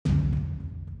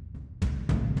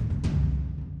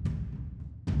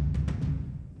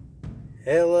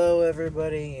Hello,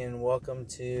 everybody, and welcome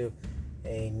to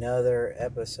another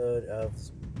episode of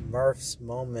Murph's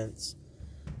Moments.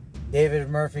 David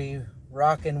Murphy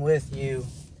rocking with you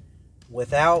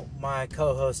without my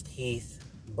co-host Heath,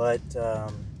 but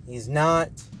he's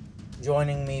not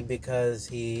joining me because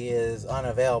he is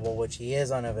unavailable, which he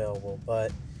is unavailable,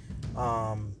 but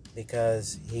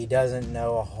because he doesn't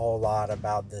know a whole lot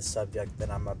about this subject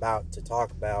that I'm about to talk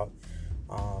about,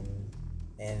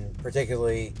 and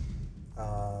particularly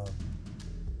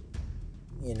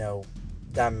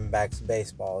Diamondbacks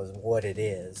baseball is what it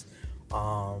is.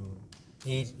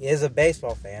 He is a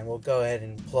baseball fan. We'll go ahead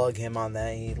and plug him on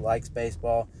that. He likes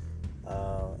baseball,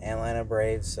 Atlanta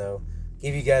Braves. So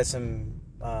give you guys some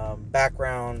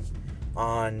background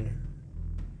on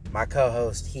my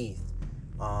co-host Heath.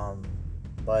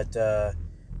 But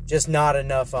just not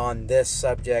enough on this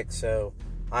subject. So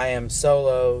I am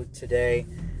solo today.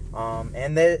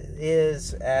 And that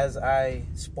is, as I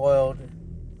spoiled,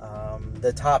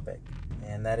 the topic,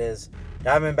 and that is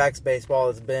Diamondbacks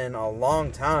baseball. It's been a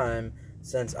long time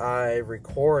since I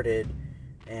recorded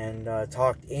and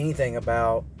talked anything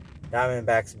about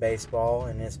Diamondbacks baseball,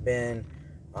 and it's been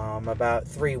about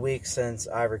 3 weeks since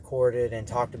I recorded and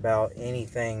talked about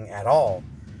anything at all.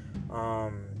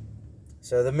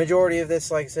 So the majority of this,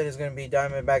 like I said, is going to be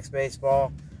Diamondbacks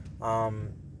baseball.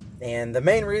 And the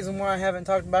main reason why I haven't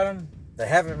talked about them, they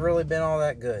haven't really been all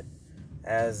that good.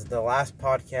 As the last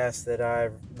podcast that I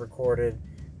recorded,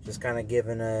 just kind of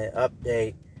giving an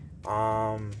update,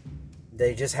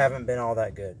 they just haven't been all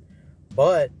that good.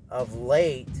 But of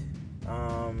late,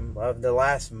 of the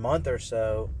last month or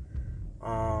so,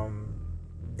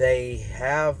 they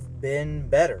have been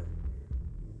better.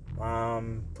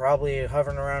 Probably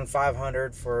hovering around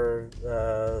 500 for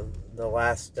the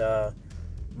last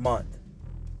month.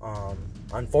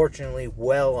 Unfortunately,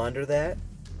 well under that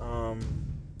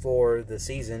for the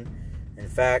season. In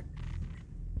fact,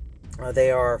 they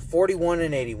are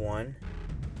 41-81.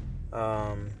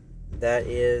 That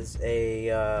is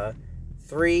a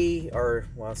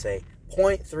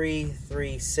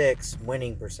 0.336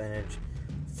 winning percentage.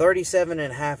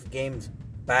 37.5 games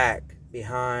back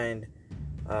behind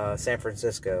San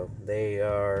Francisco. They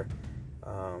are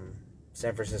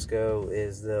San Francisco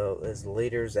is the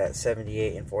leaders at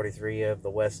 78-43 of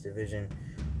the West Division,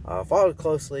 followed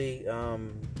closely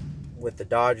with the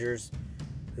Dodgers,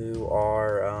 who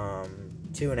are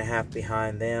 2.5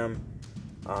 behind them,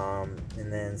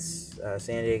 and then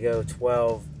San Diego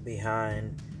 12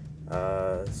 behind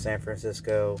San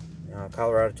Francisco,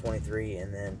 Colorado 23,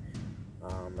 and then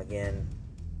again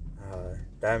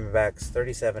Diamondbacks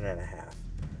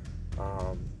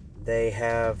 37.5. They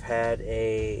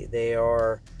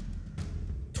are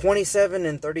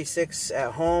 27-36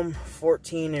 at home,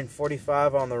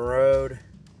 14-45 on the road,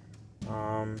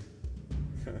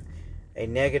 a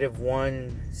negative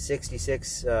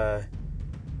 166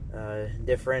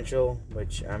 differential,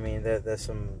 which, I mean, there's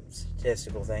some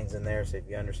statistical things in there, so if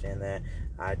you understand that,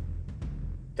 I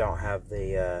don't have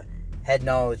the head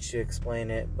knowledge to explain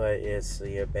it, but it's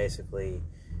basically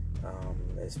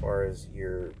as far as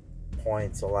your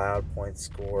points allowed, points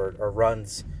scored, or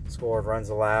runs scored, runs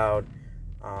allowed.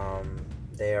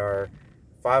 They are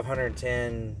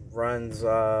 510 runs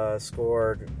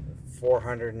scored,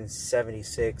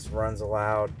 476 runs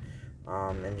allowed,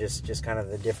 and just kind of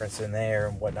the difference in there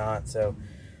and whatnot. So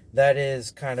that is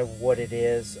kind of what it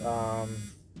is.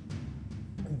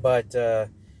 But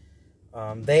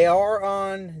they are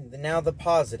on, now the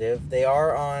positive, they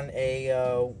are on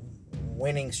a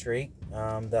winning streak.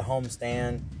 The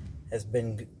homestand has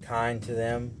been kind to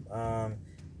them.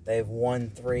 They've won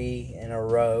 3 in a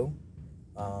row,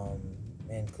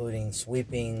 including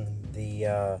sweeping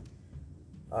the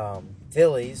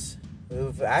Phillies,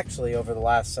 who've actually over the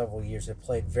last several years have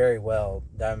played very well.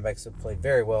 Diamondbacks have played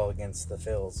very well against the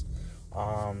Phils.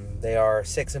 They are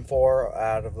 6-4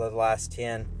 out of the last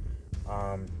 10.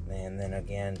 And then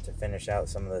again, to finish out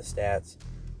some of the stats,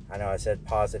 I know I said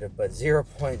positive, but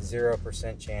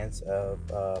 0.0% chance of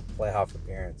playoff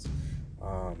appearance.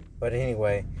 But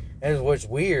anyway, and what's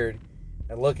weird,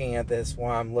 looking at this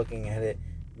while I'm looking at it,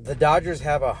 the Dodgers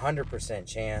have a 100%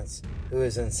 chance, who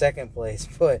is in second place,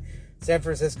 but San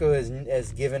Francisco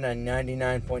has given a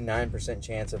 99.9%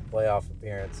 chance of playoff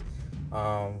appearance.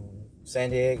 San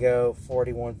Diego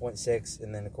 41.6,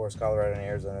 and then of course Colorado and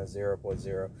Arizona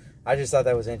 0.0. I just thought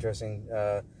that was interesting.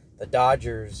 The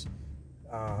Dodgers,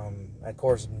 of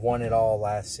course, won it all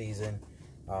last season,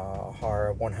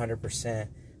 are 100%,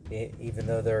 even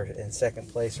though they're in second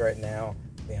place right now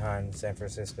behind San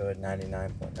Francisco at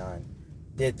 99.9.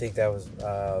 Did think that was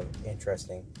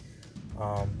interesting.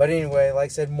 But anyway, like I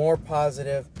said, more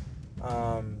positive.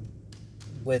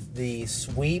 with the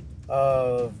sweep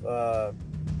of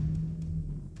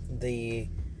the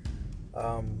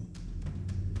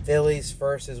Phillies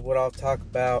first is what I'll talk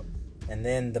about, and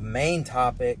then the main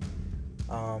topic.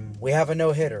 We have a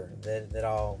no-hitter that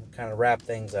I'll kind of wrap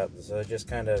things up. So just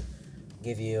kind of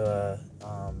give you a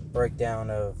breakdown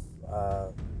of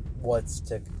what's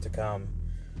to come.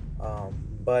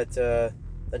 But the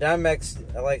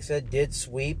Diamondbacks, like I said, did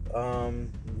sweep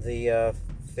the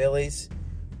Phillies.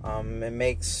 It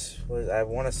makes, I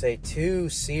want to say, 2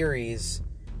 series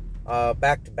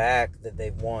back-to-back that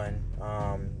they've won.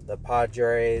 The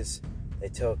Padres, they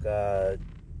took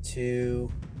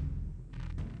 2...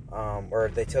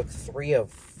 or they took 3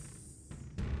 of...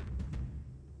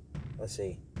 Let's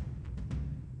see.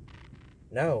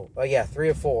 No. Oh, yeah, 3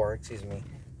 of 4. Excuse me.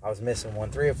 I was missing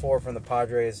one. 3 of 4 from the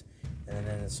Padres, and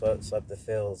then it swept the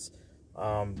Phils.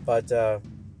 But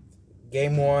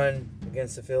game 1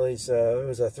 against the Phillies, it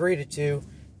was a 3-2. It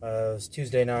was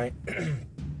Tuesday night.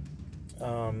 A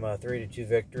 3-2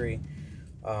 victory.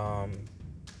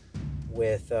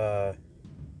 With...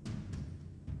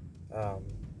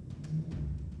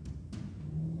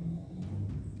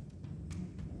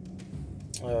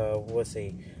 let's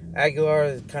see. Aguilar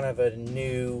is kind of a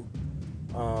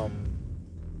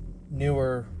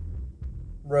newer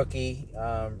rookie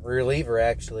reliever.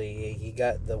 Actually, he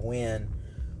got the win,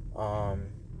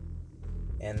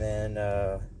 and then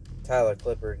Tyler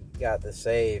Clippard got the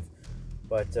save.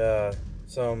 But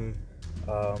some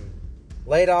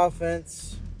late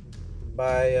offense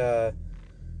by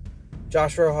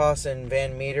Josh Rojas and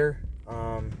Van Meter.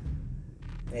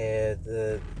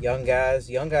 The young guys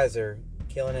are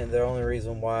killing it. The only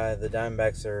reason why the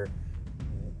Diamondbacks are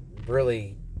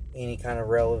really any kind of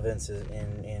relevance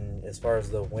in as far as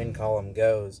the win column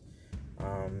goes.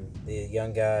 The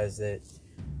young guys that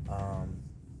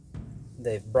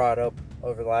they've brought up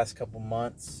over the last couple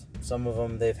months, some of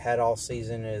them they've had all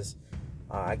season, is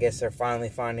I guess they're finally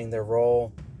finding their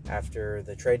role after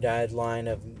the trade deadline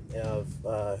of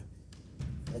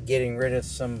getting rid of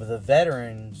some of the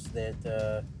veterans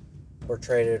that were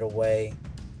traded away.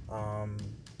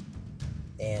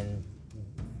 And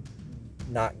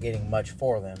not getting much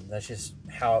for them. That's just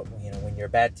how, when you're a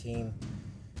bad team,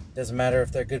 doesn't matter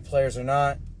if they're good players or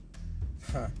not.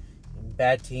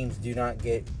 Bad teams do not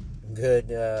get good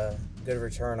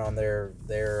return on their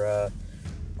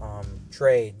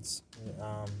trades.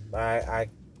 I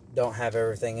don't have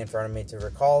everything in front of me to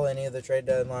recall any of the trade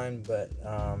deadline, but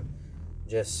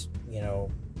just,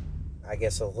 I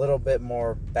guess a little bit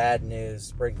more bad news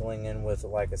sprinkling in with,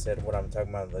 like I said, what I'm talking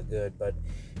about, the good. But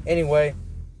anyway,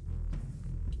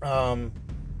 in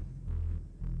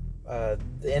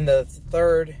the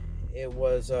third, it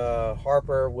was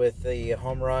Harper with the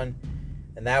home run,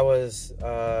 and that was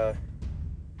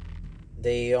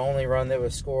the only run that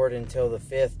was scored until the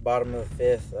fifth, bottom of the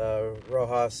fifth.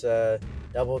 Rojas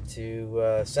doubled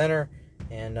to center,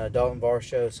 and Dalton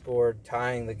Varsho scored,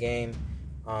 tying the game.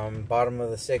 Bottom of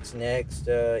the sixth, next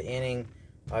inning,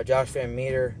 Josh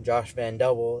Van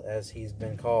Double, as he's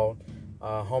been called,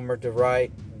 homer to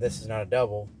right. This is not a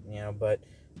double, but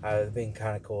it'd been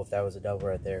kind of cool if that was a double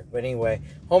right there. But anyway,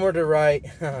 homer to right,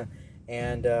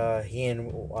 and he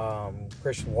and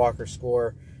Christian Walker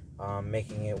score,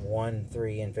 making it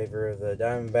 1-3 in favor of the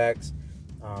Diamondbacks.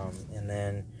 And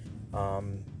then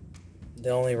the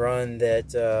only run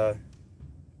that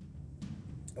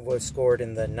was scored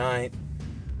in the ninth,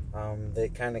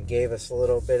 that kind of gave us a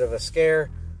little bit of a scare,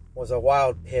 was a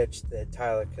wild pitch that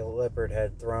Tyler Clippard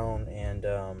had thrown, and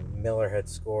Miller had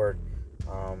scored,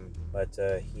 but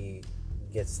he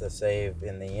gets the save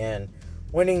in the end,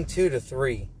 winning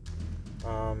 2-3.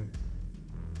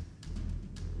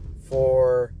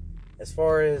 For as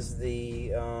far as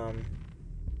the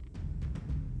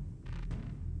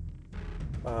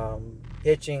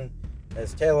pitching,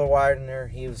 as Taylor Widener,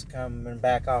 he was coming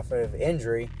back off of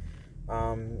injury.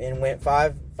 And went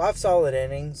five solid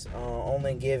innings,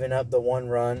 only giving up the 1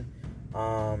 run,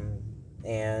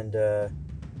 and 2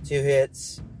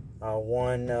 hits,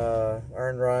 1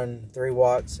 earned run, 3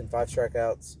 walks, and 5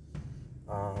 strikeouts.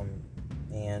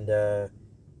 And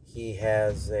he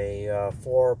has a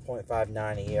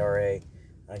 4.59 ERA.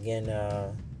 Again,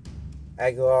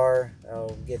 Aguilar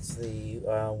gets the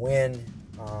win,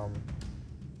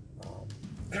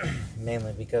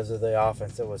 mainly because of the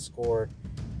offense that was scored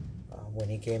when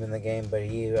he came in the game, but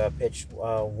he pitched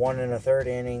 1 1/3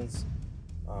 innings,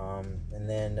 and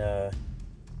then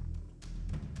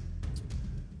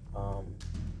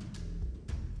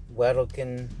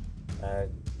Wedelkin,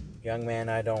 young man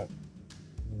I don't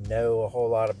know a whole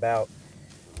lot about,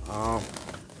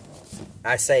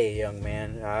 I say a young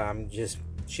man. I'm just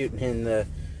shooting in the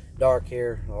dark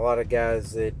here. A lot of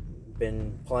guys that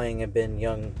been playing have been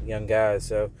young guys.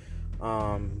 So,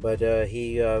 but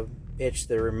he pitched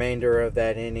the remainder of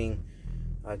that inning,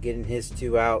 getting his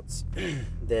 2 outs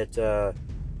that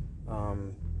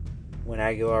when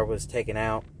Aguilar was taken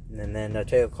out, and then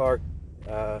Taylor Clark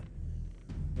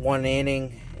 1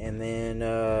 inning, and then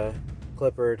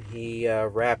Clippard, he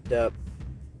wrapped up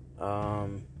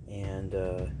and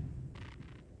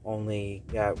only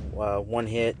got 1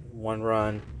 hit, 1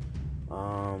 run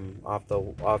off the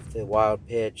wild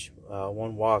pitch,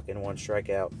 1 walk and 1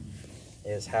 strikeout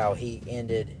is how he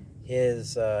ended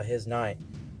his night.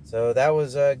 So that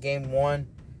was game 1.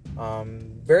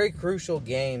 Very crucial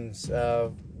games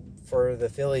for the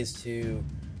Phillies to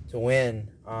win.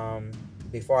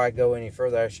 Before I go any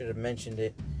further, I should have mentioned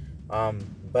it.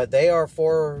 But they are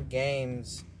 4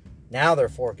 games. Now they're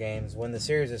 4 games. When the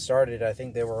series has started, I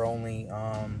think there were only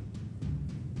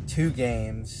 2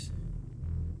 games.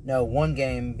 No, 1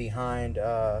 game behind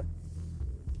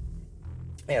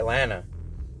Atlanta.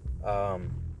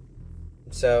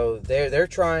 So they're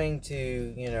trying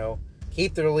to,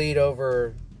 keep their lead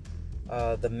over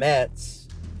the Mets,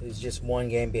 who's just 1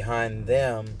 game behind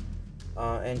them,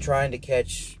 and trying to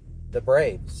catch the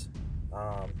Braves.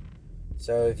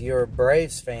 So if you're a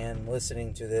Braves fan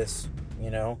listening to this,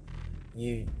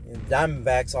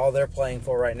 Diamondbacks, all they're playing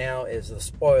for right now is the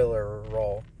spoiler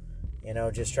role.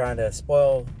 Just trying to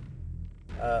spoil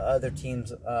other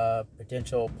teams'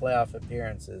 potential playoff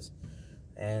appearances.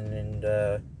 And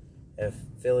if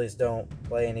Phillies don't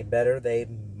play any better, they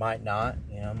might not.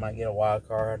 Might get a wild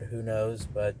card. Who knows?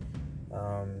 But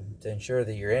to ensure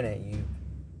that you're in it, you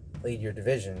lead your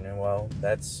division. And, well,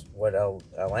 that's what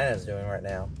Atlanta's doing right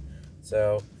now.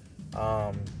 So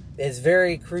it's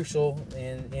very crucial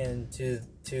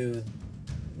to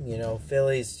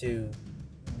Phillies to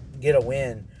get a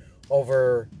win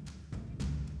over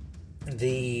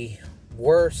the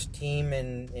worst team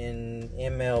in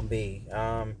MLB.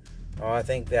 I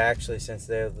think that actually, since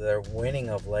they're winning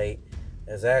of late,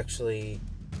 is actually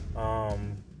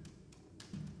going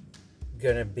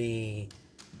to be,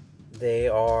 they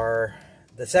are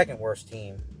the second worst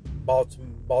team.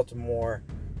 Baltimore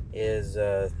is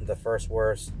the first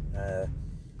worst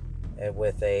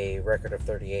with a record of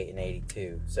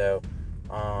 38-82. So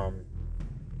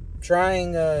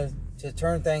trying to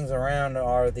turn things around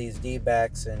are these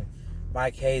D-backs and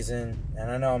Mike Hazen.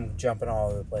 And I know I'm jumping all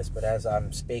over the place, but as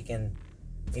I'm speaking,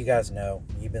 you guys know,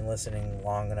 you've been listening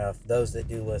long enough. Those that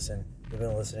do listen, you've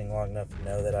been listening long enough to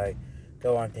know that I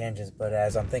go on tangents. But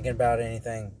as I'm thinking about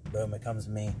anything, boom, it comes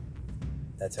to me.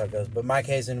 That's how it goes. But Mike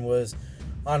Hazen was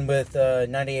on with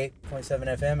 98.7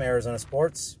 FM, Arizona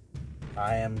Sports.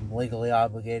 I am legally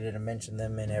obligated to mention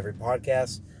them in every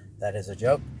podcast. That is a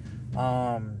joke.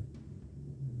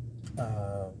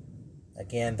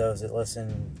 Again, those that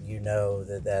listen,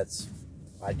 that's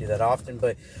I do that often.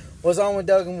 But was on with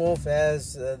Doug and Wolf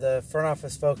as the front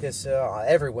office focus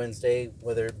every Wednesday,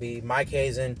 whether it be Mike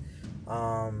Hazen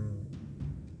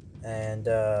and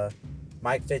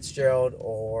Mike Fitzgerald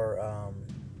or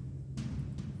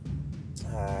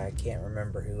I can't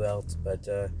remember who else, but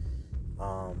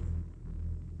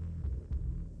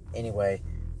anyway,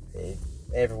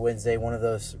 every Wednesday, one of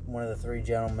the 3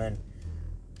 gentlemen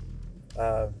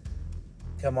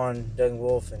come on Doug and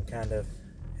Wolf and kind of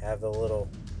have a little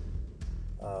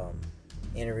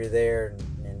interview there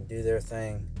and do their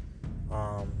thing.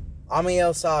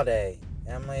 Amiel Sade,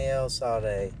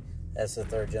 that's the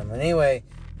 3rd gentleman. Anyway,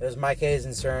 it was Mike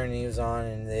Hazen's turn, and he was on,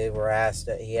 and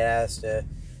he had asked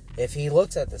if he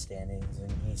looks at the standings,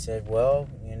 and he said, well,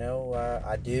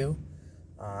 I do.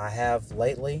 I have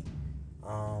lately.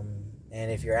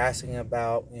 And if you're asking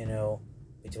about,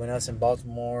 between us and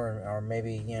Baltimore, or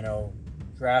maybe,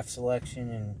 draft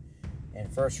selection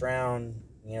and first round,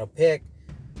 pick,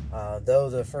 though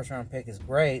the first round pick is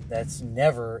great, that's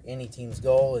never any team's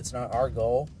goal. It's not our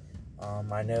goal.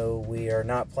 I know we are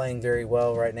not playing very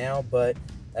well right now, but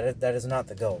that is not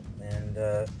the goal. And,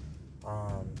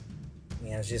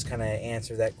 just kind of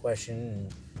answer that question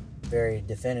very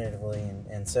definitively.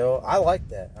 And so I like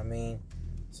that. I mean,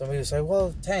 somebody would say,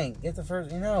 well, Tank, get the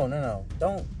first. No.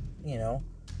 Don't,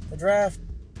 the draft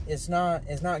is not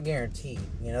guaranteed.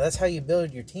 That's how you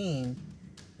build your team.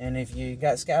 And if you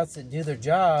got scouts that do their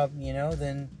job,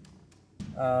 then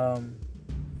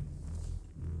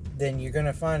you're going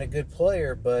to find a good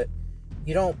player. But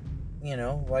you don't,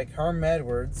 like Herm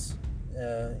Edwards,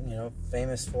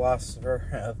 famous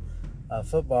philosopher of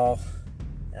football.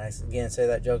 And I, again, say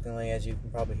that jokingly, as you can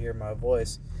probably hear my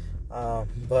voice.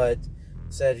 But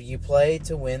said you play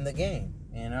to win the game.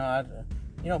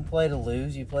 you don't play to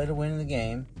lose. You play to win the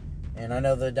game. And I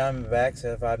know the Diamondbacks,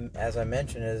 as I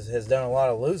mentioned, has done a lot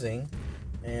of losing,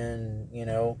 and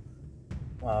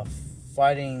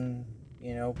fighting,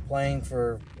 playing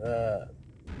for a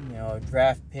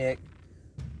draft pick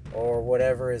or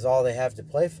whatever is all they have to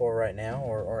play for right now,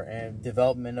 or and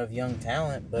development of young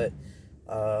talent. But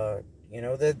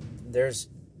that there's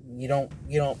you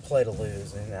don't play to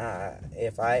lose, and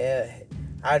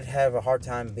I'd have a hard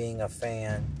time being a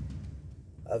fan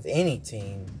of any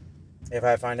team if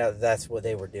I find out that's what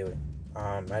they were doing.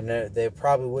 I know they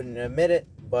probably wouldn't admit it,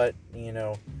 but you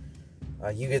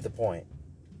get the point.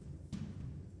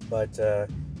 But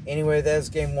anyway, that's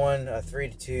game one, a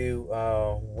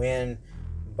 3-2 win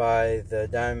by the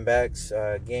Diamondbacks.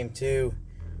 Game two,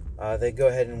 they go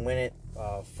ahead and win it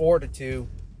 4-2.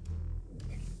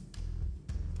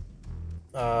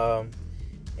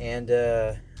 And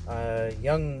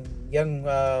young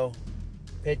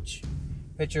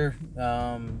pitcher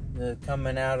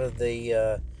coming out of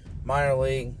the minor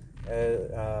league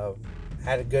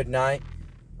had a good night.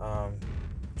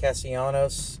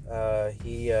 Castellanos,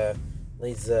 he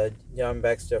leads the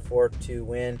Diamondbacks to a 4-2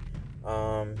 win.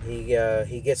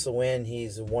 He gets the win.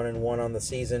 He's 1-1 on the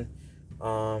season.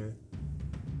 And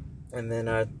then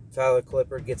Tyler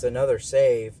Clippard gets another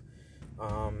save,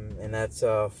 and that's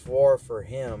 4 for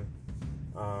him.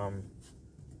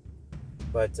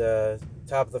 But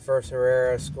top of the first,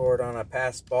 Herrera scored on a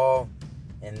passed ball,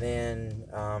 and then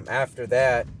after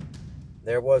that,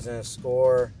 there wasn't a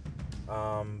score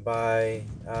by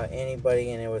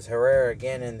anybody, and it was Herrera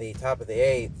again in the top of the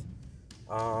 8th.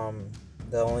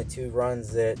 The only 2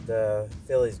 runs that the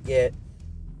Phillies get.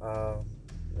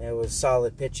 It was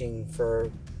solid pitching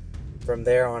from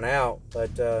there on out.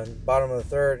 But bottom of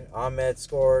the 3rd, Ahmed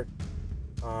scored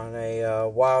on a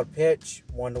wild pitch,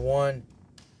 1-1.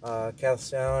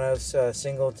 Castellanos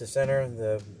singled to center.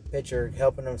 The pitcher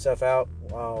helping himself out.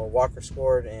 Walker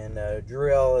scored, and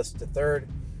Drew Ellis to 3rd.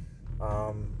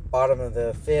 Bottom of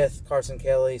the 5th, Carson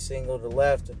Kelly singled to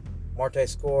left. Marte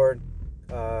scored.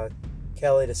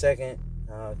 Kelly to 2nd.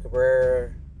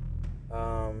 Cabrera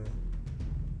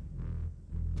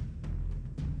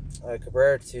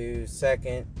to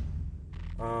 2nd.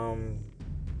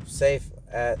 Safe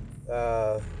at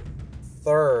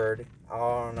 3rd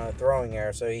on a throwing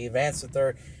error. So he advanced to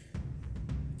 3rd.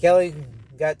 Kelly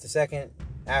got to 2nd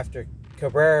after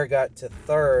Cabrera got to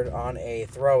 3rd on a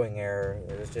throwing error.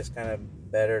 It was just kind of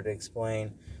better to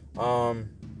explain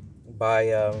by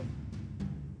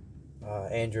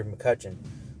Andrew McCutcheon.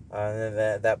 And then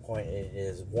at that point, it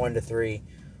is 1-3.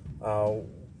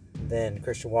 Then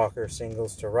Christian Walker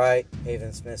singles to right.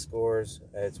 Haven Smith scores.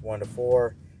 It's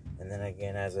 1-4. And then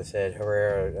again, as I said,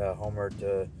 Herrera homered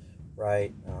to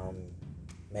right,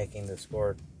 making the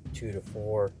score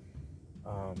 2-4.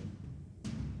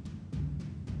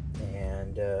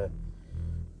 And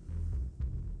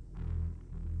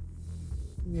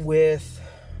with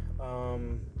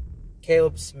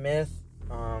Caleb Smith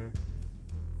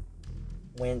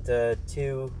went 2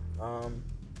 2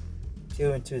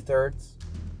 2/3,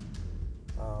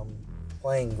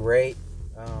 playing great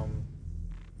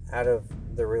out of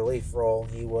the relief role.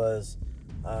 He was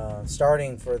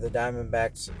starting for the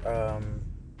Diamondbacks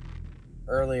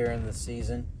earlier in the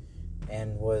season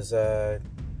and was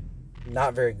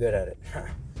not very good at it.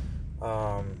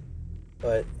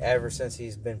 But ever since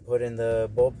he's been put in the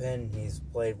bullpen, he's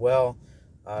played well.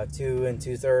 2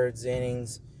 2/3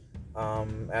 innings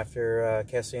after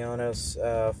Castellanos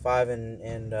 5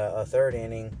 and a 3rd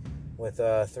inning with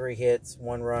 3 hits,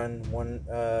 1 run,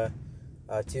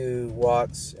 2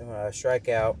 walks,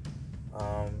 strikeout.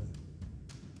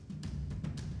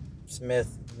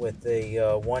 Smith with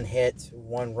the 1 hit,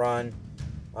 1 run,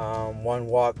 1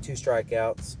 walk, 2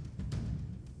 strikeouts,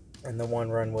 and the 1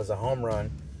 run was a home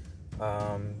run.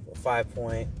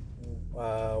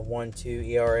 5.12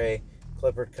 ERA.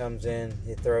 Clippard comes in.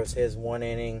 He throws his 1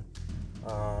 inning.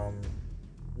 Only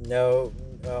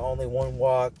 1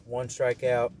 walk, 1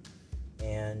 strikeout,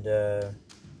 and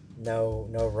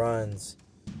no runs.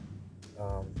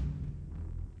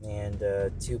 And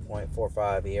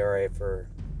 2.45 ERA for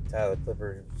Tyler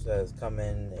Clippard has come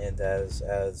in and as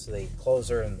the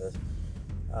closer and the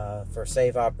for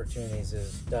save opportunities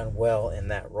has done well in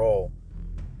that role.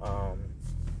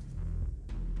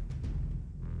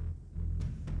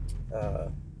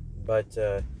 But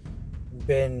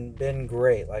been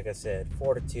great, like I said,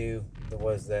 4-2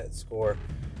 was that score.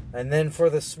 And then for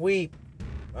the sweep,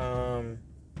 Mad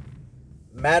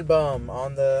Bum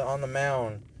on the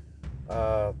mound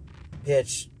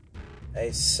pitched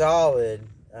a solid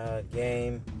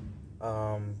game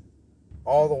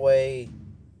all the way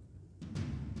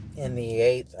in the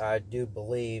 8th, I do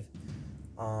believe.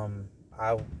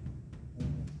 I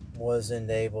wasn't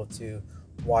able to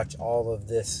watch all of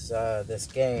this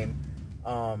game,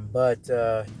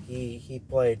 but he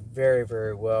played very,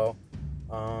 very well,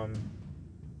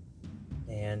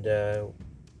 and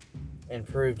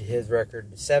improved his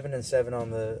record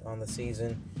 7-7 on the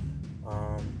season.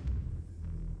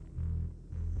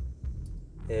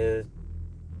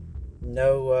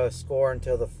 No score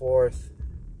until the 4th,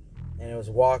 and it was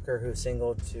Walker who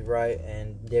singled to right,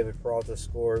 and David Peralta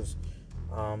scores.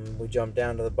 We jumped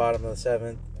down to the bottom of the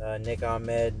 7th. Nick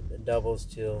Ahmed doubles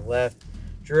to the left.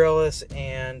 Drillis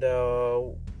and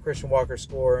Christian Walker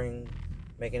scoring,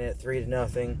 making it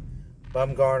 3-0.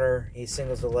 Bumgarner, he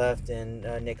singles to left, and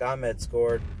Nick Ahmed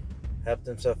scored, helped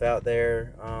himself out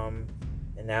there. And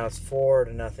now it's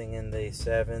 4-0 in the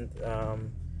 7th.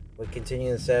 We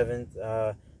continue the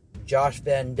 7th. Josh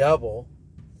Van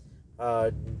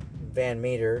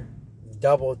Meter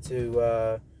doubled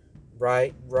to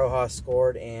right. Rojas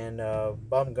scored, and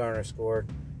Bumgarner scored.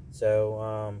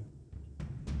 So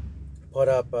put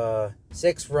up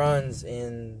 6 runs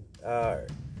in,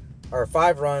 or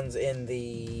 5 runs in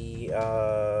the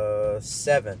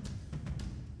 7th.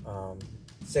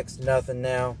 6-0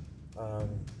 now.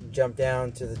 Jump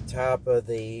down to the top of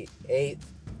the 8th.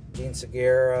 Gene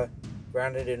Segura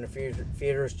grounded in a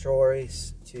fielder's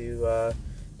choice to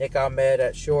Nick Ahmed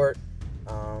at short.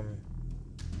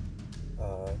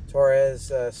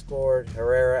 Torres scored.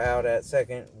 Herrera out at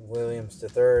second. Williams to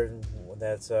third.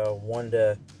 That's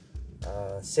 1-6.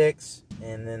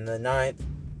 And then the 9th,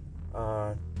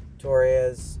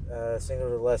 Torres single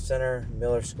to left center.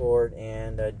 Miller scored,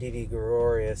 and Didi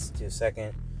Gregorius to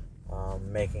second,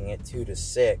 making it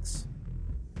 2-6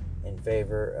 in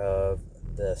favor of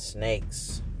the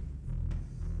Snakes.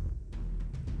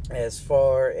 As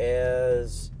far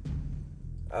as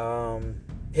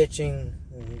pitching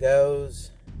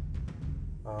goes,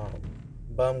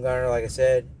 Bumgarner, like I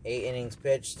said, 8 innings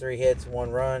pitched, 3 hits,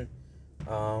 1 run,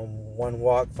 1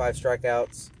 walk, 5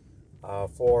 strikeouts,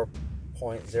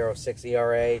 4.06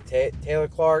 ERA. Taylor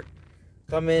Clark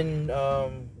come in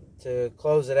to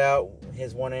close it out.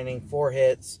 His 1 inning, 4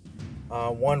 hits,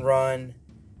 1 run,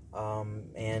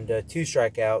 and 2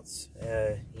 strikeouts.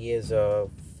 He is a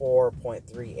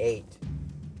 4.38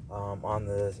 on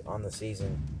the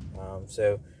season.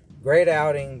 So great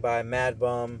outing by Mad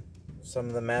Bum. Some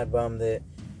of the Mad Bum that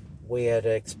we had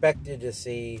expected to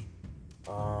see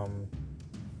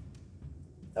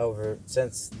over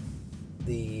since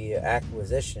the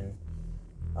acquisition,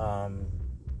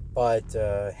 but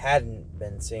hadn't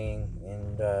been seeing,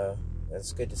 and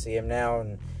it's good to see him now.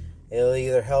 And it'll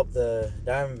either help the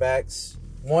Diamondbacks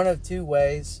one of 2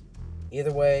 ways.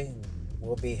 Either way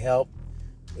will be help.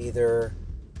 Either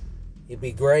it'd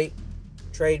be great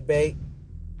trade bait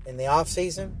in the off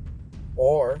season,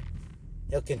 or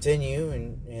he'll continue,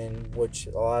 and which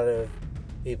a lot of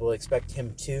people expect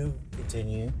him to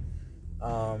continue,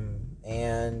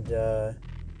 and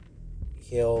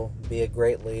he'll be a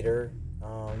great leader,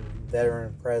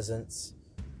 veteran presence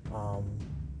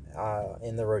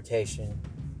in the rotation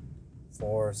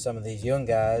for some of these young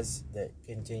guys that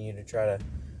continue to try to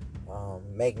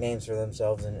make names for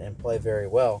themselves and play very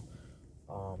well.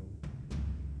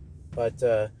 But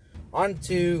on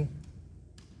to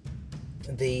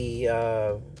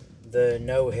the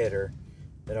no-hitter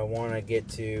that I want to get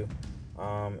to.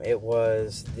 It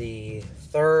was the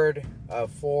 3rd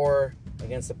of 4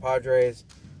 against the Padres.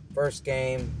 First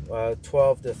game,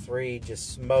 12-3,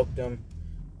 just smoked them.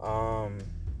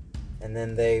 And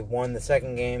then they won the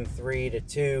second game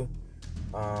 3-2.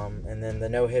 And then the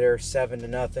no-hitter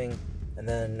 7-0. And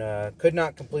then could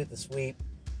not complete the sweep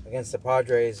against the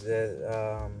Padres.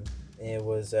 It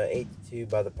was 8-2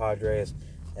 by the Padres.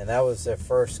 And that was their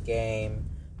first game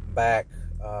back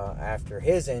after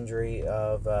his injury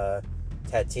of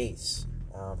Tatis.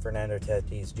 Fernando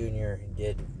Tatis Jr.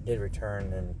 did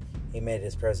return, and he made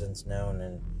his presence known,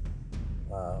 and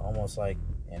almost like,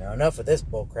 enough of this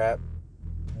bull crap.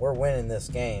 We're winning this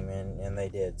game, and they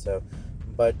did. So,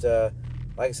 but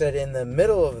like I said, in the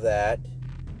middle of that,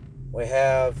 we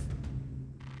have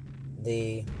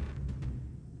the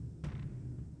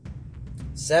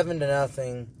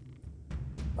 7-0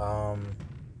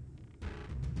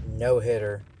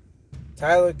 no-hitter.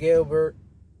 Tyler Gilbert,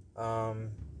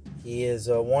 he is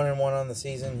 1-1 on the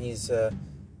season. He's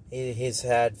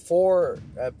had 4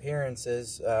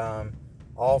 appearances,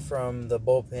 all from the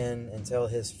bullpen until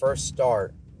his first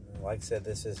start. Like I said,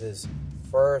 this is his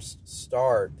first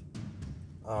start,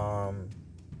 and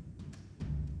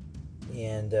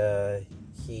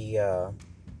he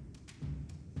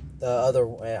the other,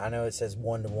 I know it says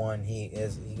 1-1.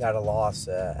 He got a loss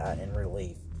in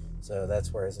relief, so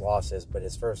that's where his loss is. But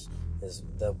his first is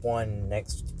the one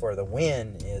next for the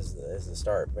win is the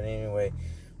start. But anyway,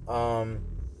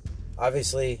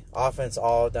 obviously offense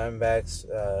all Diamondbacks,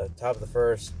 top of the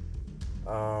first,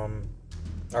 or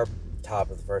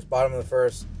top of the first, bottom of the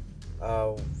first,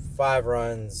 5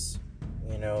 runs,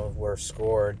 were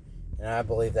scored, and I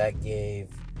believe that gave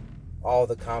all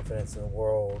the confidence in the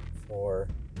world for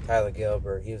Tyler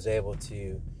Gilbert. He was able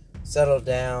to settle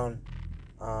down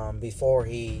before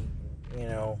he,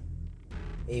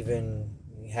 even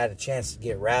had a chance to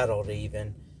get rattled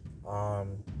even.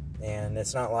 And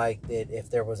it's not like that if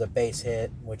there was a base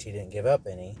hit, which he didn't give up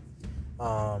any,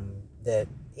 that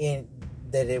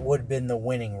it would have been the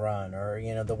winning run, or,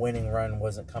 the winning run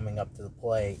wasn't coming up to the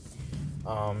plate.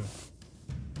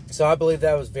 So I believe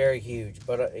that was very huge.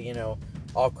 But,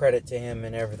 all credit to him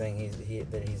and everything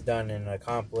that he's done and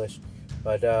accomplished.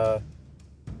 But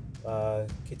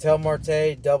Ketel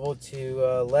Marte doubled to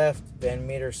left. Van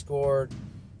Meter scored.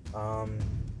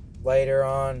 Later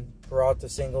on, Peralta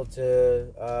singled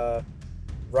to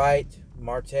right.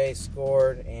 Marte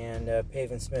scored, and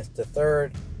Pavin Smith to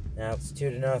third. Now it's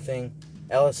 2-0.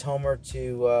 Ellis homer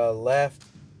to left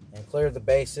and cleared the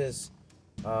bases.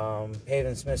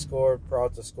 Pavin Smith scored.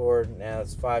 Peralta scored. Now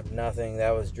it's 5-0.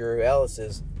 That was Drew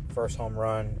Ellis's first home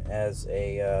run as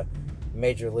a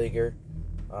major leaguer.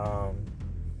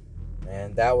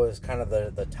 And that was kind of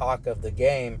the talk of the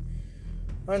game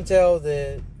until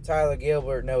the Tyler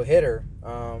Gilbert no-hitter.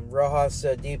 Rojas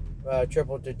deep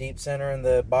tripled to deep center in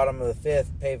the bottom of the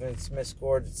fifth. Pavin Smith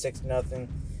scored at 6-0.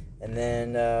 And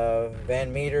then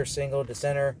Van Meter singled to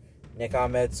center. Nick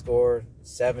Ahmed scored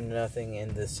 7-0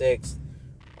 in the sixth.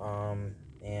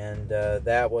 And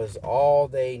that was all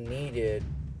they needed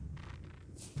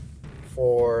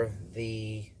for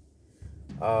the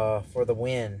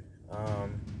win.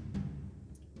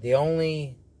 The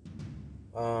only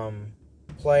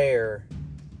player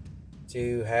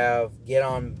to get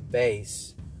on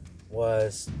base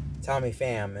was Tommy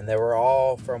Pham, and they were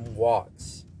all from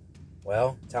walks.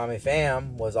 Well, Tommy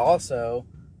Pham was also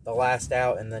the last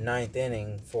out in the ninth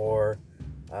inning for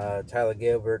Tyler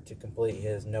Gilbert to complete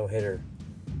his no-hitter.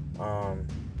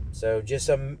 So just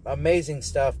some amazing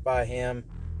stuff by him.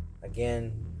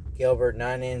 Again, Gilbert,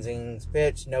 9 innings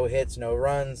pitched, no hits, no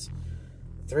runs,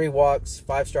 3 walks,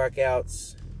 5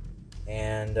 strikeouts,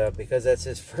 and because that's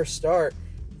his first start,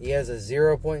 he has a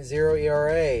 0.0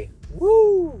 ERA.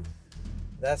 Woo!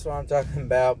 That's what I'm talking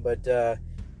about. But they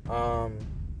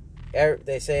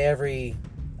say every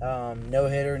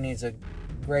no-hitter needs a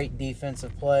great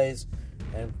defensive plays,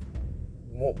 and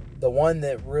the one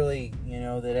that really,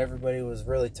 that everybody was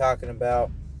really talking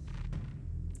about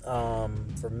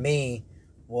for me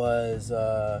was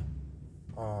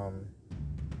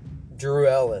Drew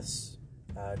Ellis.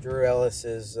 Drew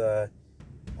Ellis's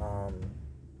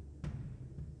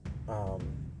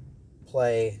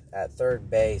play at third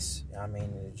base. I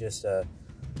mean, just a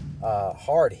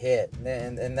hard hit,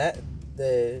 and that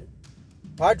the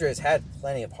Padres had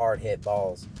plenty of hard hit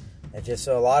balls, and just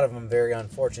so a lot of them very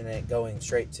unfortunate going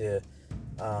straight to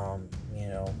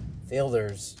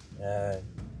fielders,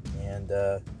 and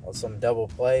some double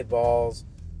play balls,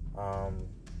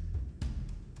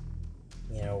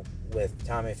 with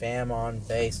Tommy Pham on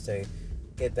base to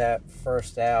get that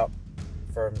first out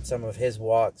from some of his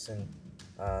walks. And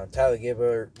Tyler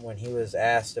Gilbert, when he was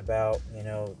asked about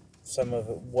some of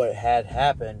what had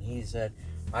happened, he said,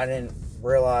 "I didn't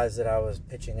realize that I was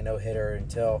pitching a no-hitter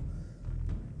until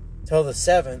the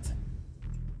 7th,"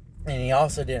 and he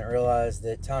also didn't realize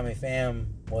that Tommy Pham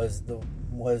was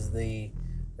the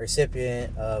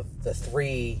recipient of the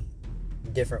 3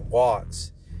 different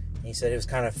walks. And he said it was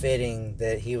kind of fitting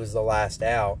that he was the last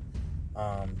out,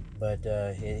 but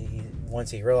he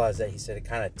once he realized that, he said it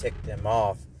kind of ticked him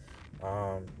off,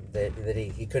 that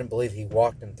he couldn't believe he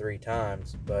walked him 3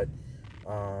 times. But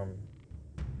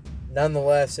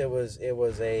nonetheless, it was a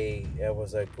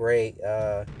great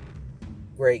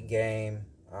game.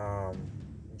 I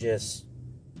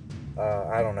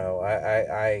don't know.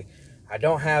 I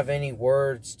don't have any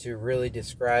words to really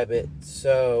describe it.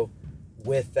 So,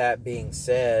 with that being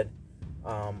said,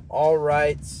 all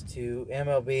rights to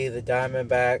MLB, the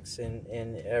Diamondbacks,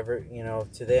 and ever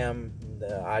to them.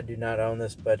 I do not own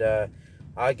this, but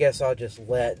I guess I'll just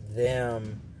let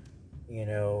them,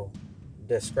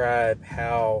 describe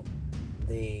how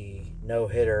the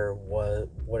no-hitter was,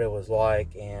 what it was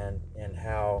like, and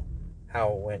how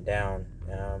it went down.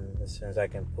 As soon as I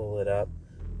can pull it up,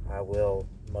 I will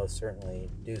most certainly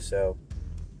do so.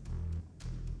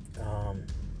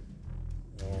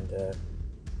 And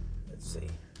let's see.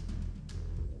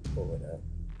 pull it up.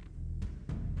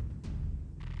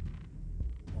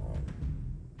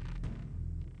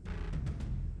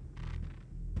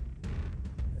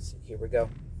 Let's see. Here we go.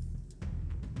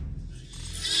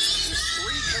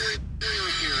 Three career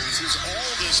appearances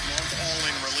all this month, all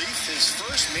in relief. His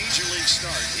first major league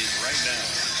start is right now.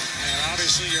 And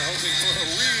obviously you're hoping for a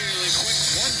really quick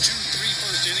 1-2-3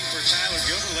 first inning for Tyler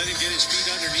Gilbert. Let him get his feet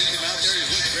underneath him out there. He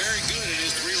looked very good in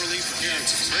his 3 relief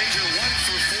appearances. Frazier 1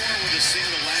 for 4 with a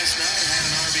single last night. Had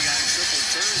an RBI triple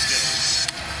Thursday.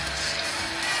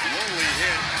 Lowly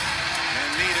hit. And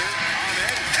Meter on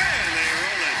it. And they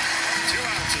roll it. 2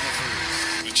 outs in the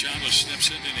first. Machado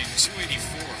snips it inning 284.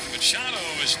 Machado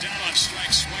is down on strike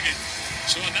swinging.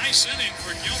 So a nice inning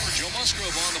for Gilbert. Joe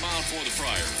Musgrove on the mound for the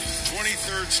Friars.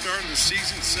 23rd start of the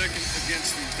season, second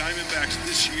against the Diamondbacks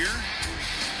this year.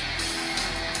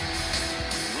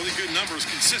 Really good numbers,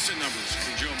 consistent numbers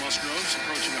for Joe Musgrove,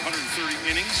 approaching 130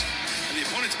 innings. And the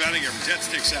opponent's batting average, that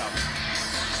sticks out.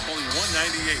 Only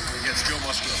 198 against Joe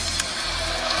Musgrove.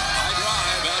 High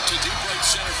drive out to deep right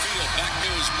center field. Back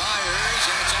goes Myers,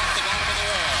 and it's off the bottom of the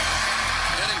wall.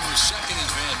 Heading for second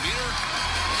is Van Meter.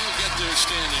 He'll get there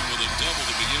standing with a double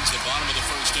that begins the bottom of the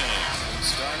first inning.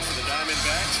 Good start for the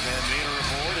Diamondbacks. Van Meter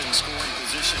aboard in scoring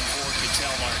position for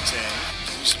Ketel Marte.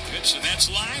 There's a pitch, and that's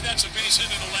line. That's a base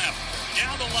hit to the left.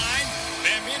 Down the line,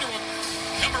 Van Meter will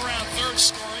come around third,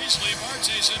 score easily.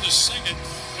 Marte's into second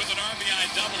with an RBI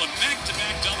double, and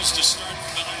back-to-back doubles to start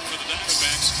for the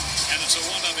Diamondbacks, and it's a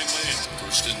 1-0 lead.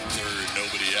 First and third,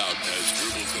 nobody out as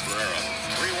Drupal Cabrera.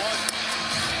 3-1.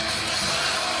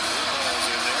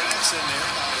 In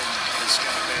there,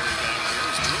 Scott Barry back there.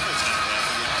 His Drubal's not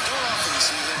happy. Don't often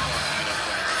see him walking up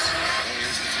runners. Well,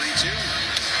 here's the 3-2.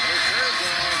 The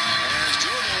curveball. As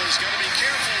Drupal is going to be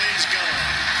careful. He's gone.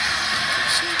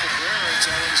 See Cabrera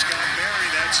telling Scott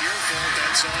Barry, that's your fault.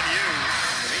 That's on you.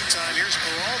 In the meantime, here's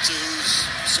Peralta, who's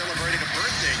celebrating a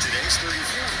birthday today. He's 34.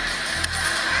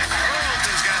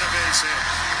 Peralta's got a base hit.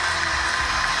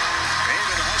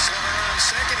 David hustling around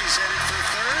second. He's headed for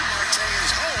third. Marte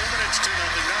is home, and it's 2-0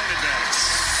 Diamondbacks.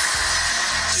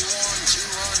 2 on,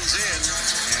 2 runs in,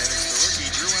 and it's the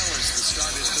rookie Drew Ellis that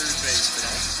started third base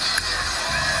tonight.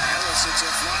 Ellis hits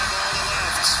a fly ball to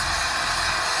left.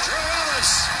 Drew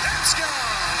Ellis, that's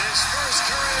gone. His first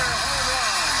career home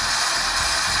run,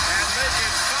 and make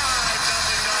it 5-0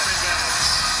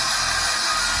 Diamondbacks.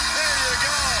 There you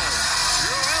go.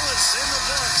 Drew Ellis in the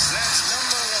books. That's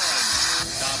number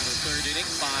 1. Top of the third inning,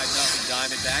 5-0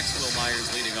 Diamondbacks. Will Myers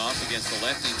leading off against the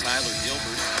lefty Tyler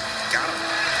Gilbert. Got him.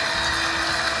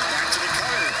 Back to the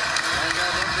cutter.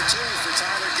 Strikeout number 2 for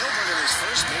Tyler Gilbert in his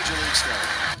first major league start.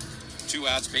 2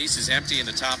 outs, bases empty in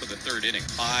the top of the third inning.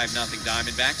 5-0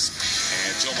 Diamondbacks.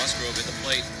 And Joe Musgrove at the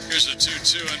plate. Here's the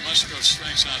 2-2, and Musgrove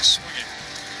strikes out swinging.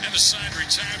 And the side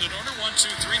retired in order. 1, 2,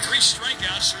 3, 3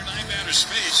 strikeouts through 9 batters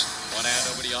space. 1 out,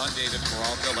 nobody on. David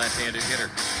Peralta, left-handed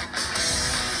hitter.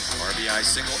 RBI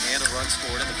single and a run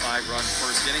scored in the 5-run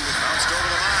first inning. Was bounced over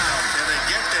the mound. Can they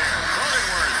get there?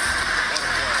 Cronenworth. What a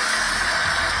play.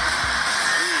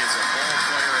 He is a ball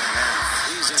player in half.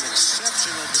 He's an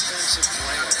exceptional defensive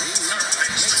player. He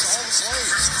makes all the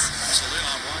plays. So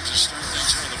leadoff walk to start things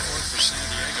here in the fourth for San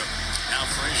Diego. Now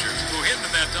Frazier, who hit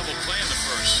in that double play in the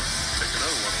first. Take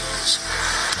another one of those.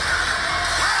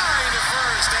 Line to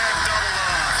first and double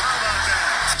off. How about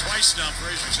that? Twice now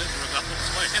Frazier's hit for a double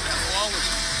play, and that ball was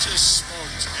just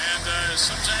smoked. And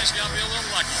sometimes you gotta be a little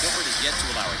lucky. Gilbert is yet to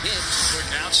allow a hit. Quick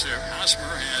outs there.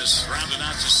 Hosmer has rounded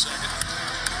out to second.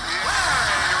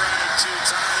 Line right to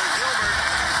Tyler Gilbert.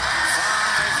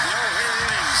 5 no-hit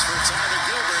innings for Tyler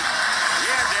Gilbert.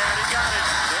 Yeah, Dad, he got it.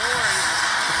 Don't worry.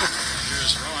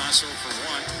 Here's Rojas 0 for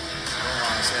 1.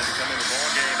 Rojas had to come in the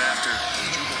ballgame after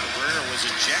Drupal Cabrera was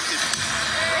ejected.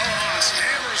 Rojas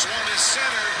hammers one to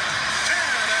center.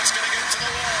 And that's going to get to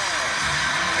the wall.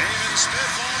 David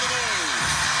Smith on the move.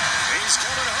 He's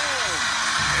coming home.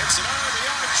 It's an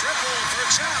RBI triple for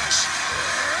Josh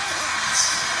Rojas.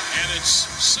 And it's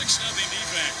 6-0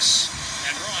 D-backs.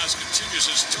 And Rojas continues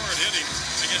his torrid hitting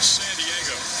against San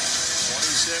Diego.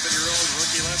 27-year-old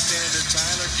rookie left-hander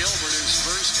Tyler Gilbert, his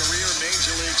first career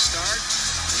major league start.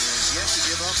 He has yet to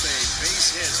give up a base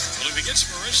hit. Well, if he gets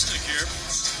Marisnik here,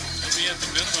 he'll be at the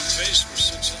minimum pace for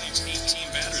 6 innings,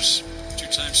 18 batters, 2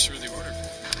 times through the order.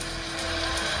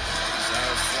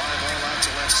 Fly ball out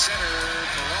to left center.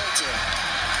 Peralta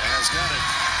has got it.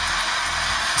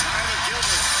 Tyler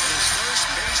Gilbert in his first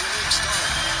major league start. A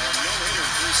no-hitter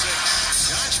through 6.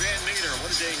 Josh Van Meter,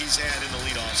 what a day he's had in the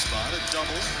leadoff spot. A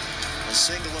double, a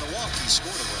single, and a walk. He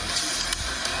scored a run, too.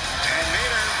 And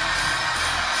Meter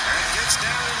gets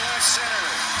down in left center.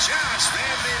 Josh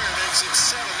Van Meter makes it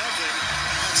 7-0.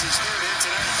 That's his third hit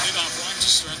tonight.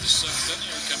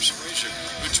 pitcher,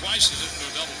 who twice is into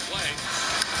a double play.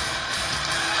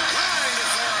 Line to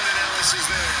third, and Ellis is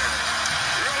there.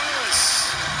 Drew Ellis.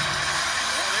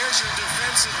 Well, there's your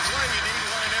defensive play. You need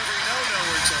one in every no-no,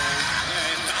 we're told.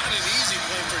 Yeah, and not an easy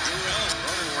play for Drew Ellis.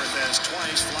 Cronenworth has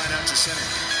twice flying out to center.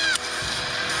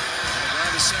 On the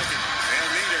ground to second. Van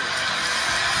Meter.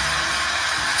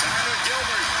 Tyler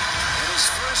Gilbert in his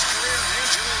first career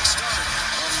major league start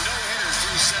of no-hitter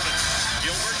through 7.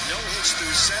 Gilbert no hits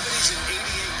through 7. He's in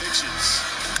 88 pitches.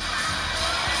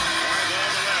 Fly ball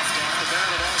to left off the bat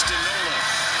of Austin Nola.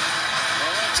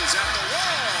 Barrett is at the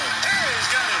wall. Hey, he's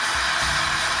got it.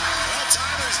 Well,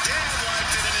 Tyler's dad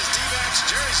liked it in his D-backs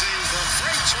jersey. The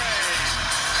freight train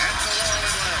at the wall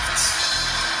and left.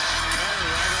 Tyler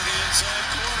right on the inside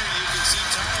corner. You can see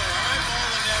Tyler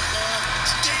eyeballing that ball.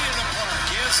 Stay in the park.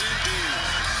 Yes, indeed.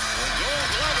 The Gold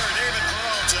Glover, David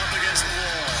Peralta, up against the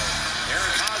wall.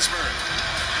 Eric Hosmer.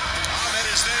 Ahmed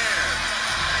is there.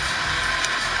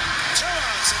 2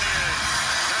 outs in the inning.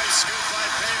 Nice scoop by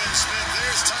Pavin Smith.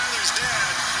 There's Tyler's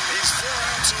dad. He's 4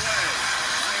 outs away.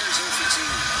 Myers 0 for 2.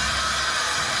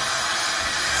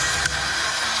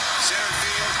 Center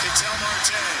field, Ketel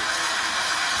Marte.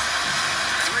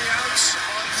 3 outs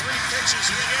on 3 pitches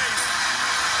in the 8th.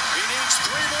 He needs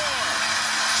 3 more.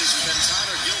 This has been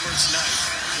Tyler Gilbert's night.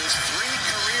 His 3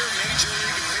 career major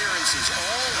league appearances,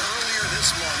 all earlier this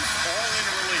month, all in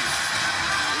relief.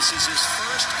 This is his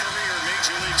first career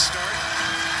major league start,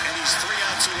 and he's 3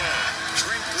 outs away.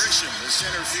 Trent Grisham, the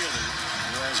center fielder,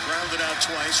 who has grounded out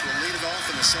twice, will lead it off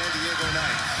in the San Diego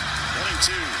ninth.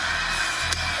 1-2.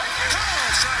 Call,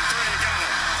 strike 3, got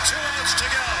him. 2 outs to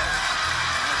go.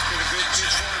 That's been a good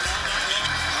pitch for him all night long.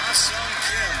 Ha-Sung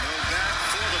Kim will bat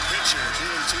for the pitcher.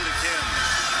 2-2 to Kim.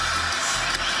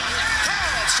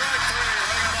 Call, strike 3.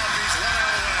 Ring him up. He's 1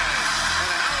 out away.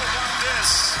 And how about this?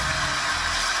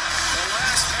 The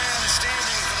last man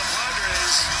standing for the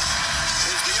Padres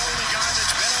is the only guy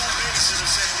that's been on base in a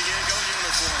San Diego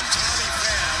uniform. Tommy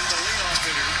Pham, the leadoff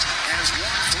hitter, has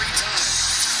walked 3 times.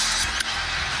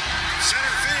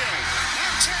 Center field.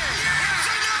 Marte. It's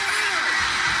a no-hitter.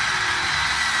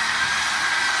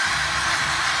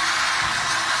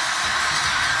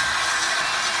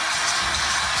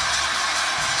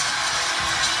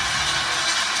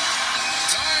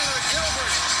 Tyler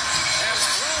Gilbert has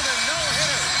thrown a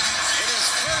no-hitter in his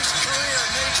first career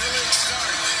major league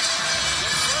start.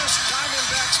 The first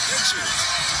Diamondbacks pitcher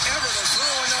ever to throw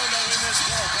a no-no in this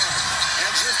ballpark,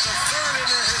 and just the 3rd in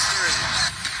their history.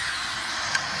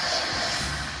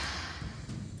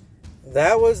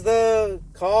 That was the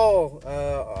call.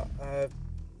 I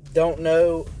don't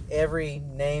know every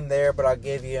name there, but I'll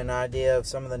give you an idea of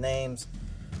some of the names.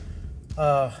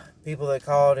 People that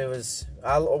called.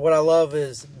 What I love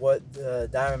is what the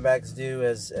Diamondbacks do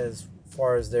as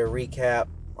far as their recap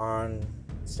on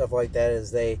stuff like that,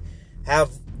 is they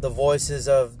have the voices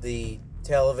of the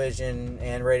television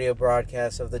and radio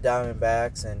broadcasts of the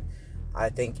Diamondbacks, and I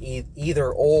think either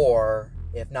or,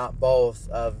 if not both,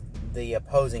 of the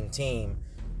opposing team.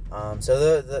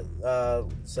 So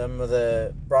some of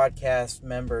the broadcast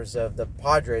members of the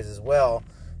Padres as well,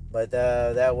 but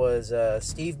that was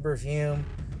Steve Berfume,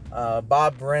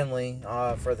 Bob Brenly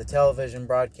for the television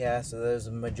broadcast. So there's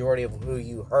a majority of who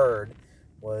you heard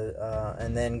was,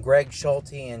 and then Greg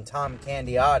Schulte and Tom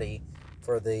Candiotti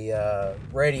for the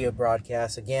radio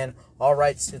broadcast. Again, all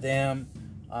rights to them.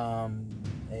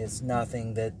 It's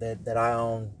nothing that I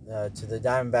own to the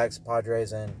Diamondbacks,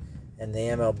 Padres, and the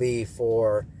MLB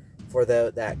for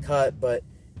that cut, but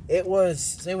it was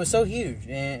so huge,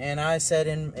 and I said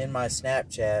in my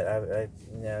Snapchat,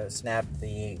 I snapped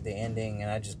the ending,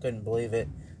 and I just couldn't believe it.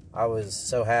 I was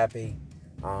so happy.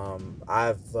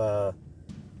 I've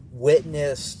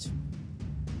witnessed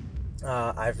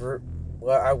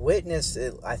I witnessed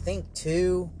it, I think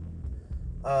two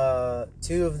of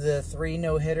the 3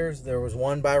 no-hitters. There was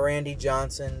one by Randy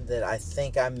Johnson that I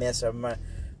think I missed.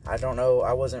 I don't know.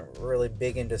 I wasn't really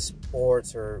big into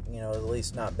sports, or at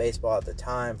least not baseball at the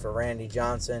time, for Randy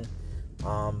Johnson.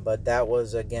 But that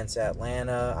was against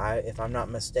Atlanta, if I'm not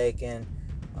mistaken.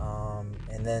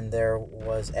 And then there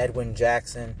was Edwin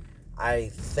Jackson. I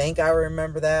think I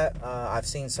remember that. I've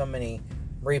seen so many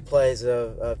replays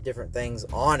of different things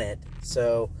on it,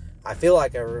 so I feel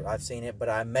like I've seen it, but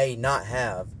I may not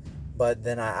have. But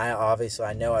then I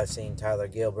obviously know I've seen Tyler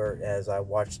Gilbert as I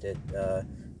watched it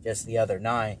just the other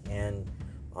night, and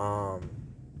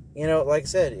like I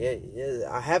said,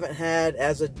 I haven't had,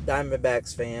 as a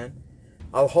Diamondbacks fan,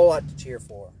 a whole lot to cheer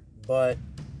for. But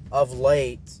of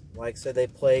late, like I said, they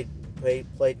played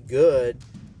good,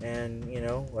 and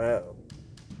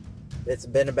it's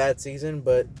been a bad season,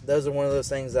 but those are one of those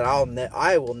things that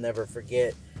I will never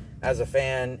forget. as a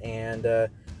fan, and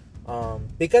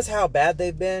because how bad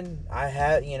they've been, I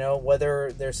had,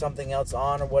 whether there's something else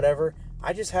on or whatever,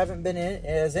 I just haven't been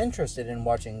as interested in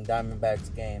watching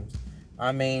Diamondbacks games.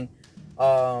 I mean,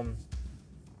 that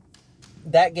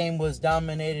game was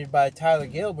dominated by Tyler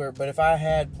Gilbert, but if I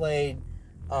had played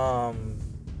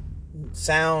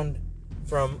sound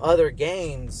from other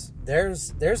games,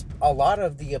 there's a lot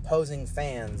of the opposing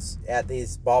fans at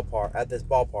this ballpark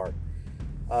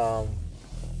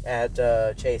at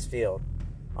Chase Field.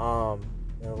 A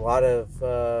lot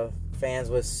of fans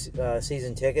with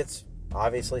season tickets,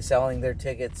 obviously selling their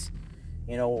tickets,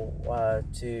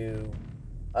 to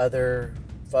other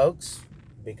folks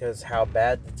because how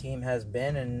bad the team has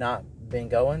been and not been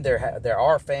going. There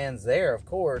are fans there, of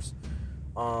course,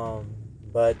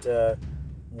 but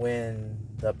when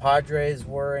the Padres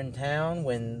were in town,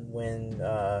 when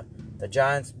the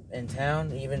Giants in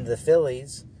town, even the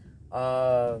Phillies,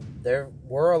 there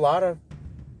were a lot of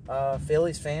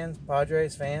Phillies fans,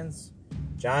 Padres fans,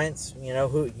 Giants,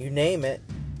 who you name it,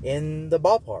 in the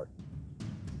ballpark.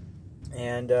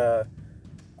 And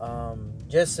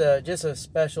just a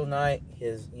special night.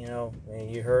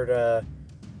 You heard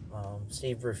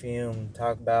Steve Perfume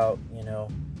talk about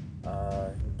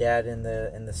Dad in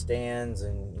the stands,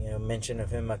 and mention of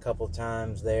him a couple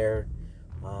times there.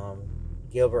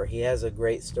 Gilbert, he has a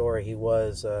great story. He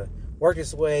was worked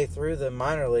his way through the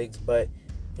minor leagues, but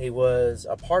he was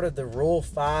a part of the Rule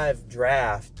 5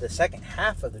 draft, the second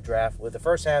half of the draft, with the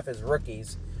first half is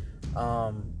rookies,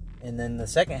 and then the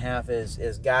second half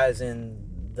is guys in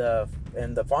the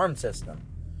farm system,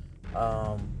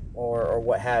 or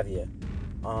what have you.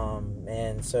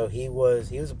 And so he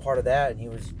was a part of that, and he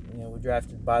was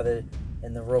drafted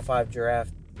in the Rule 5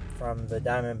 draft from the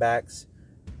Diamondbacks,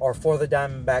 or for the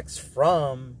Diamondbacks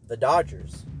from the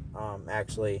Dodgers,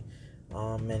 actually.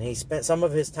 And he spent some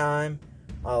of his time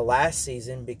last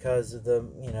season because of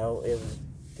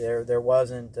there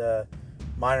wasn't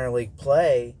minor league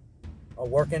play,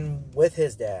 working with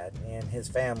his dad and his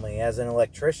family as an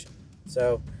electrician.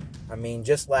 So, I mean,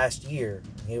 just last year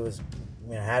he was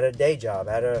had a day job,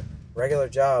 had a regular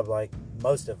job like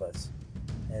most of us,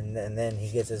 and then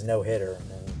he gets his no-hitter.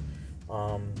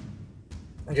 And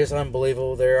just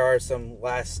unbelievable. There are some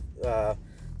last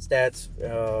stats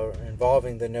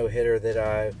involving the no-hitter that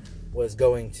I was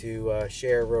going to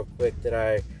share real quick, that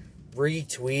I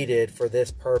retweeted for this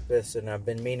purpose, and I've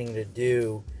been meaning to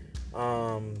do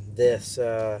this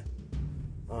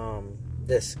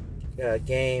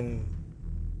game,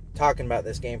 talking about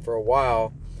this game for a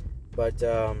while, but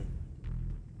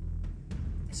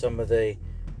some of the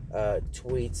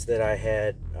tweets that I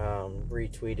had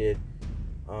retweeted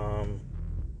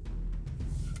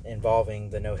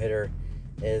involving the no-hitter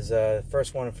is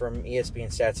first one from ESPN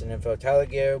Stats and Info. Tyler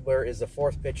Gilbert is the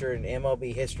fourth pitcher in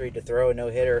MLB history to throw a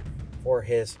no-hitter for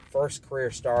his first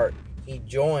career start. He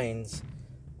joins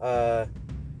Ted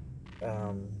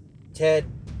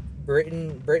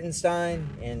Brittenstein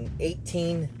in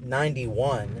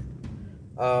 1891,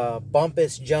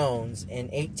 Bumpus Jones in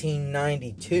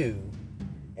 1892,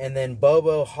 and then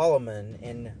Bobo Holloman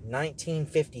in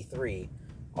 1953.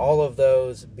 All of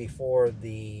those before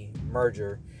the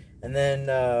merger. And then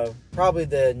probably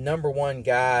the number one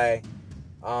guy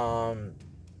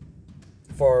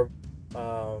for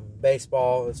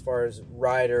baseball as far as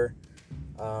writer,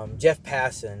 Jeff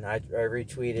Passan. I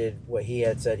retweeted what he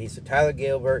had said. He said Tyler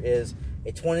Gilbert is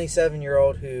a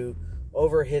 27-year-old who,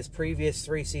 over his previous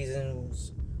 3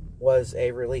 seasons, was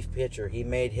a relief pitcher. He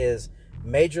made his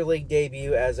major league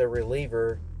debut as a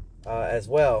reliever as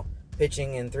well,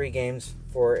 pitching in 3 games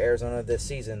for Arizona this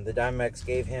season. The Diamondbacks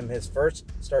gave him his first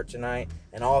start tonight,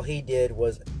 and all he did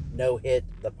was no-hit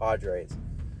the Padres.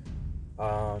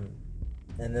 And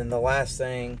then the last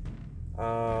thing,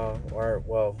 I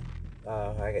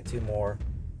got 2 more.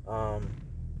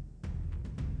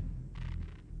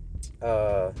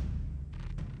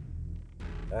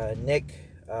 Nick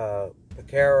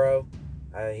Picaro,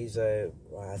 I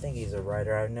think he's a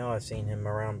writer. I know I've seen him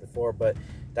around before, but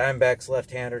Diamondbacks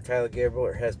left-hander Tyler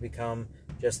Gilbert has become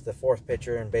just the 4th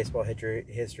pitcher in baseball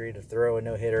history to throw a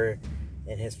no-hitter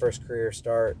in his first career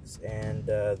starts, and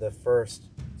the first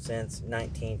since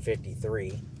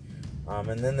 1953.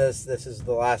 And then this is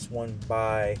the last one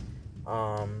by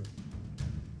ESPN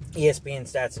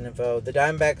Stats and Info. The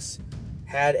Diamondbacks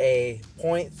had a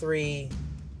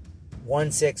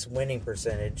 .316 winning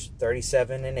percentage,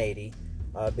 37-80,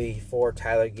 before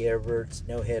Tyler Gilbert's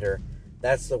no-hitter.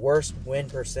 That's the worst win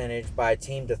percentage by a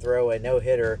team to throw a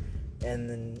no-hitter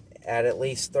at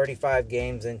least 35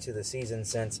 games into the season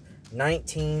since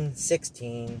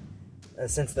 1916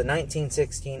 since the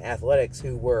 1916 Athletics,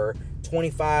 who were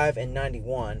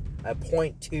 25-91, a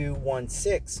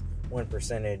 .216 win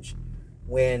percentage,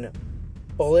 when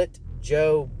Bullet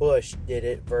Joe Bush did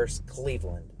it versus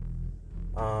Cleveland.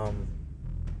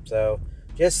 So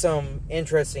just some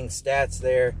interesting stats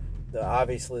there.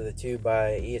 Obviously the two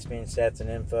by ESPN Stats and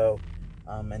Info,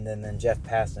 and then Jeff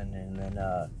Passan, and then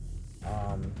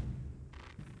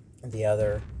the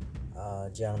other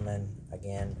gentleman.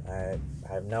 Again,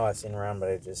 I know I've seen around, but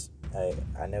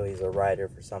I know he's a writer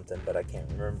for something, but I can't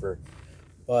remember.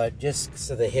 But just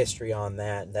so the history on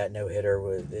that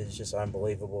no-hitter is just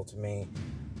unbelievable to me.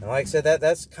 And like I said,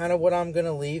 that's kind of what I'm going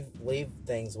to leave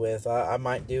things with. I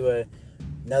might do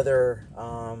another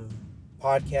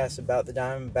podcast about the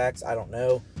Diamondbacks. I don't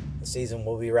know. The season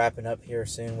will be wrapping up here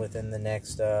soon, within the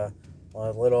next a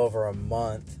little over a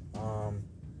month.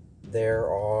 There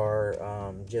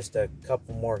are just a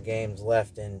couple more games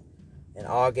left in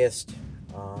August.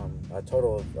 A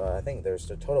total of I think there's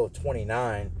a total of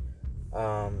 29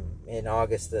 in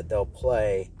August that they'll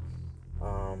play.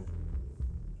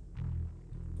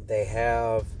 They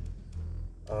have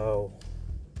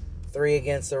 3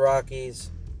 against the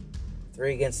Rockies,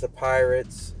 3 against the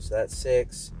Pirates, so that's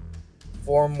 6.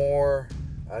 4 more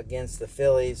against the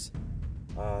Phillies,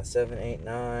 7, 8,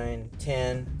 9,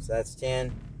 10, so that's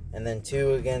 10. And then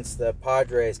 2 against the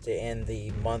Padres to end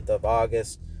the month of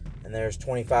August. And there's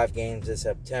 25 games in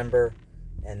September,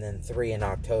 and then 3 in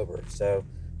October. So,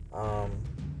 like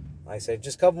I said,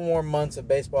 just a couple more months of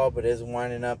baseball, but it is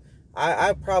winding up.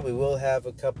 I probably will have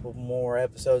a couple more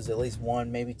episodes, at least 1,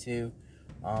 maybe 2,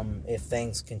 if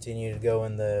things continue to go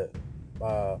in the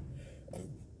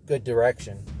good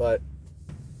direction. But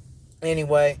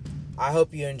anyway, I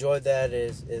hope you enjoyed that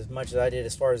as much as I did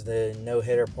as far as the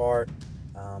no-hitter part.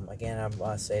 Again,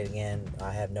 I'll say it again,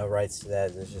 I have no rights to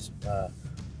that. It's just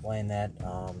playing that,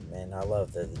 and I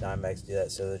love that the Diamondbacks do that.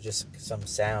 So there's just some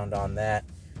sound on that,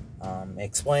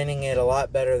 explaining it a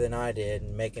lot better than I did,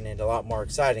 and making it a lot more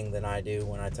exciting than I do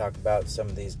when I talk about some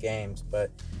of these games.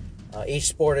 But each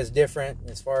sport is different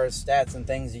as far as stats and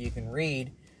things that you can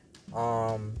read.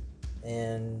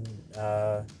 In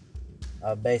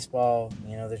baseball,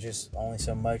 there's just only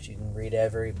so much you can read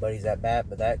everybody's at bat,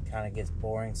 but that kind of gets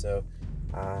boring. So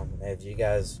if you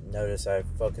guys notice, I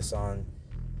focus on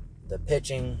the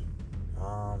pitching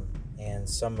and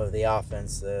some of the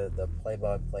offense, the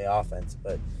play-by-play offense,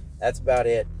 but that's about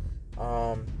it.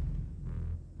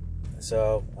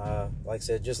 So like I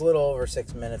said, just a little over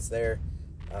 6 minutes there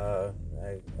of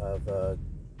a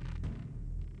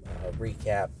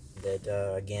recap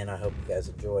that, again, I hope you guys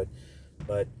enjoyed.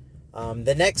 But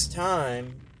the next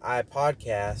time I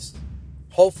podcast,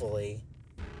 hopefully,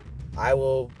 I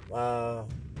will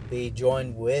be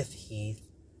joined with Heath,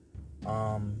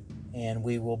 and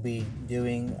we will be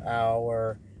doing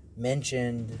our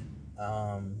mentioned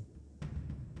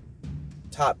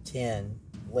top 10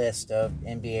 list of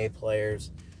NBA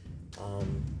players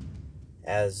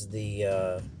as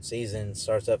the season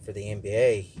starts up for the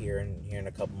NBA here in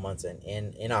a couple months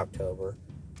in October.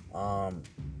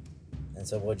 And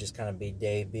so we'll just kind of be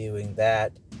debuting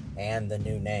that and the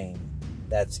new name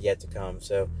that's yet to come.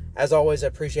 So as always, I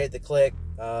appreciate the click,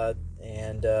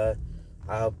 and I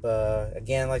hope,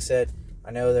 again, like I said,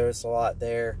 I know there was a lot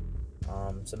there,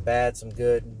 some bad, some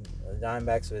good. The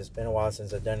Diamondbacks, it's been a while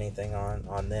since I've done anything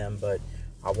on them, but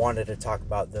I wanted to talk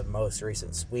about the most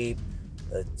recent sweep,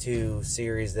 the 2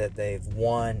 series that they've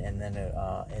won, and then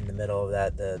in the middle of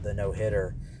that, the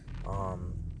no-hitter.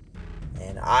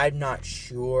 And I'm not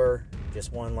sure,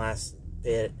 just one last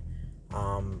bit,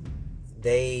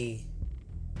 they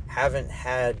haven't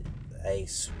had a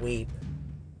sweep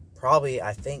probably,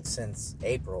 I think, since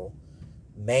April.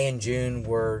 May and June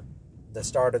were the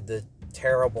start of the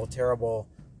terrible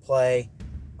play.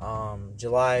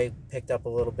 July picked up a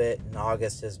little bit, and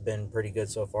August has been pretty good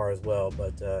so far as well.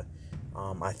 But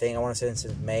I think I want to say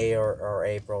since May or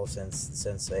April, since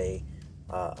a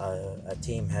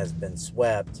team has been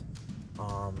swept,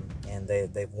 and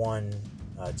they've won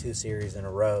 2 series in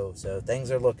a row. So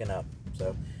things are looking up.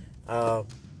 So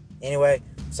anyway,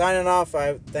 signing off.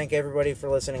 I thank everybody for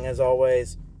listening as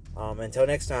always. Until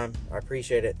next time, I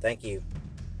appreciate it. Thank you.